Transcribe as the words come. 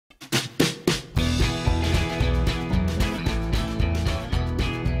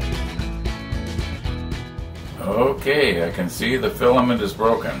Okay, I can see the filament is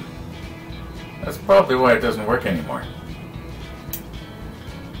broken. That's probably why it doesn't work anymore.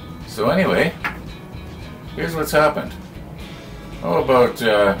 So anyway, here's what's happened. Oh, about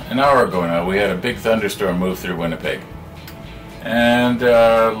an hour ago now, we had a big thunderstorm move through Winnipeg. And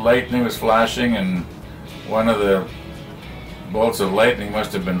lightning was flashing, and one of the bolts of lightning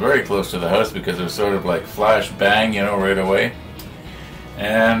must have been very close to the house because it was sort of like flash bang, you know, right away.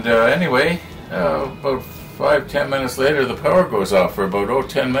 And anyway, about 5-10 minutes later, the power goes off for about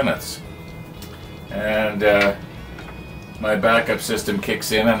 10 minutes. And my backup system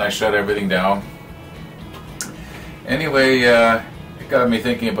kicks in and I shut everything down. Anyway, it got me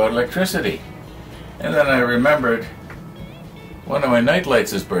thinking about electricity. And then I remembered one of my night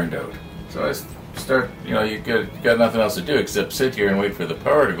lights is burned out. So I start, you know, you got nothing else to do except sit here and wait for the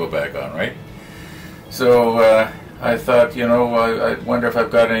power to go back on, right? So I thought, you know, I wonder if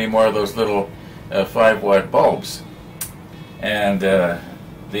I've got any more of those little 5-watt bulbs. And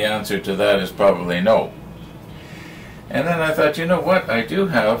the answer to that is probably no. And then I thought, you know what, I do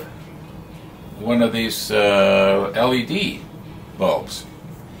have one of these LED bulbs.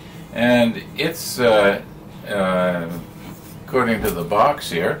 And it's, according to the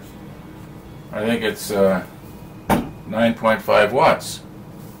box here, I think it's 9.5 watts.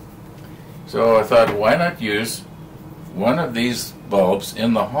 So I thought, why not use one of these bulbs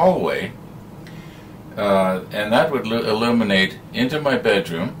in the hallway, and that would illuminate into my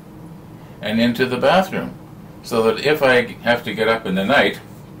bedroom and into the bathroom, so that if I have to get up in the night,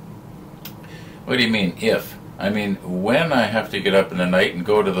 what do you mean if? I mean when I have to get up in the night and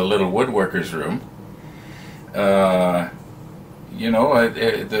go to the little woodworker's room, you know,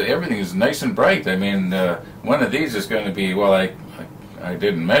 everything is nice and bright. I mean, one of these is going to be, well, I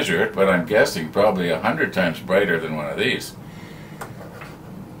didn't measure it, but I'm guessing probably 100 times brighter than one of these.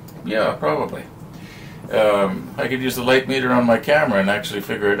 Yeah, probably. I could use the light meter on my camera and actually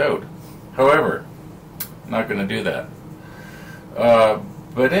figure it out. However, I'm not going to do that.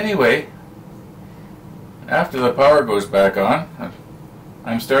 But anyway, after the power goes back on,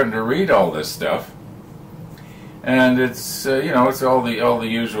 I'm starting to read all this stuff. And it's, you know, it's all the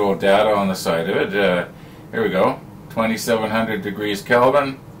usual data on the side of it. Here we go. 2700 degrees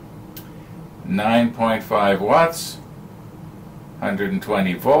Kelvin, 9.5 watts,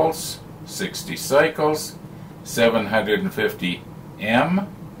 120 volts, 60 cycles, 750 M.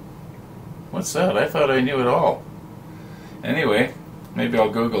 What's that? I thought I knew it all. Anyway, maybe I'll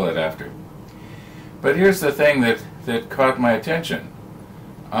Google it after. But here's the thing that caught my attention.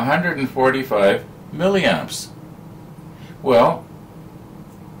 145 milliamps. Well,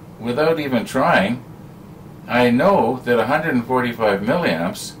 without even trying, I know that 145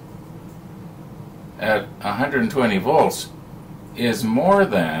 milliamps at 120 volts is more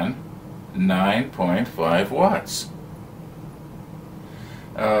than 9.5 watts.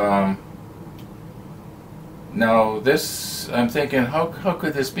 Now this, I'm thinking, how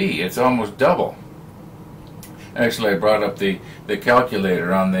could this be? It's almost double. Actually, I brought up the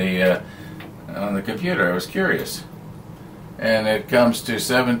calculator on the computer. I was curious. And it comes to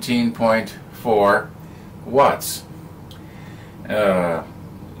 17.4 watts.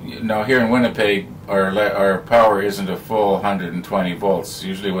 Now here in Winnipeg, our power isn't a full 120 volts.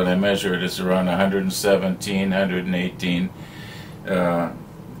 Usually when I measure it, it's around 117, 118,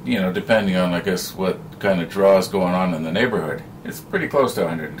 you know, depending on, I guess, what kind of draw is going on in the neighborhood. It's pretty close to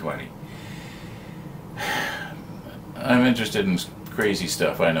 120. I'm interested in crazy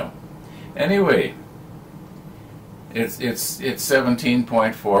stuff, I know. Anyway, it's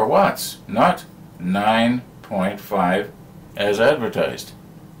 17.4 watts, not 9.5 as advertised.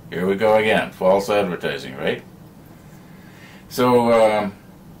 Here we go again, false advertising, right? So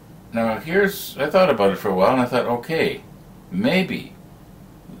now I thought about it for a while, and I thought, okay, maybe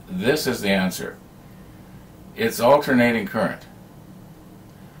this is the answer. It's alternating current.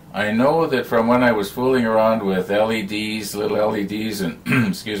 I know that from when I was fooling around with LEDs, little LEDs, and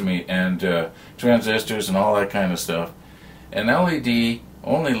excuse me, and transistors and all that kind of stuff, an LED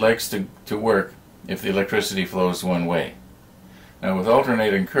only likes to work if the electricity flows one way. Now with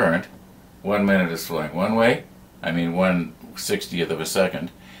alternating current, 1 minute is flowing one way, I mean 1/60th of a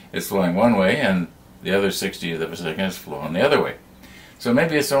second, it's flowing one way, and the other 60th of a second is flowing the other way. So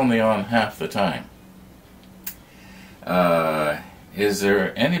maybe it's only on half the time. Is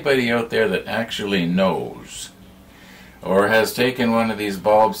there anybody out there that actually knows, or has taken one of these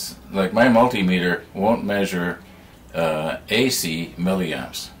bulbs? Like my multimeter won't measure AC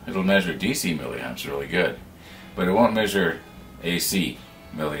milliamps. It'll measure DC milliamps really good, but it won't measure AC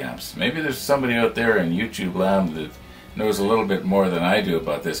milliamps. Maybe there's somebody out there in YouTube land knows a little bit more than I do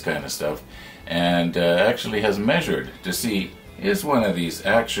about this kind of stuff, and actually has measured to see, is one of these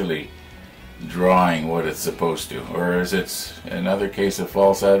actually drawing what it's supposed to, or is it another case of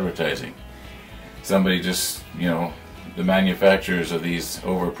false advertising? Somebody just, you know, the manufacturers of these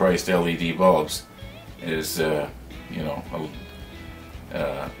overpriced LED bulbs is, you know,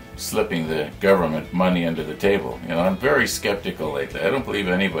 slipping the government money under the table. You know, I'm very skeptical lately. I don't believe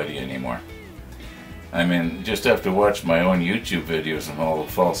anybody anymore. I mean, just have to watch my own YouTube videos and all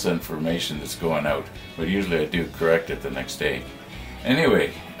the false information that's going out. But usually I do correct it the next day.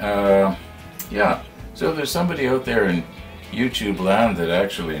 Anyway, yeah. So if there's somebody out there in YouTube land that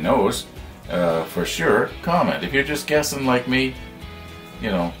actually knows, for sure, comment. If you're just guessing like me, you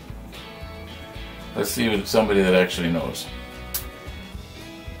know, let's see if it's somebody that actually knows.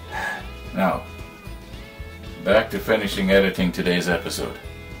 Now, back to finishing editing today's episode.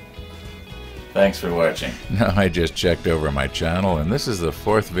 Thanks for watching. Now I just checked over my channel, and this is the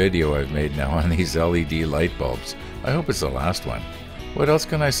 4th video I've made now on these LED light bulbs. I hope it's the last one. What else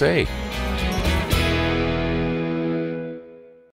can I say?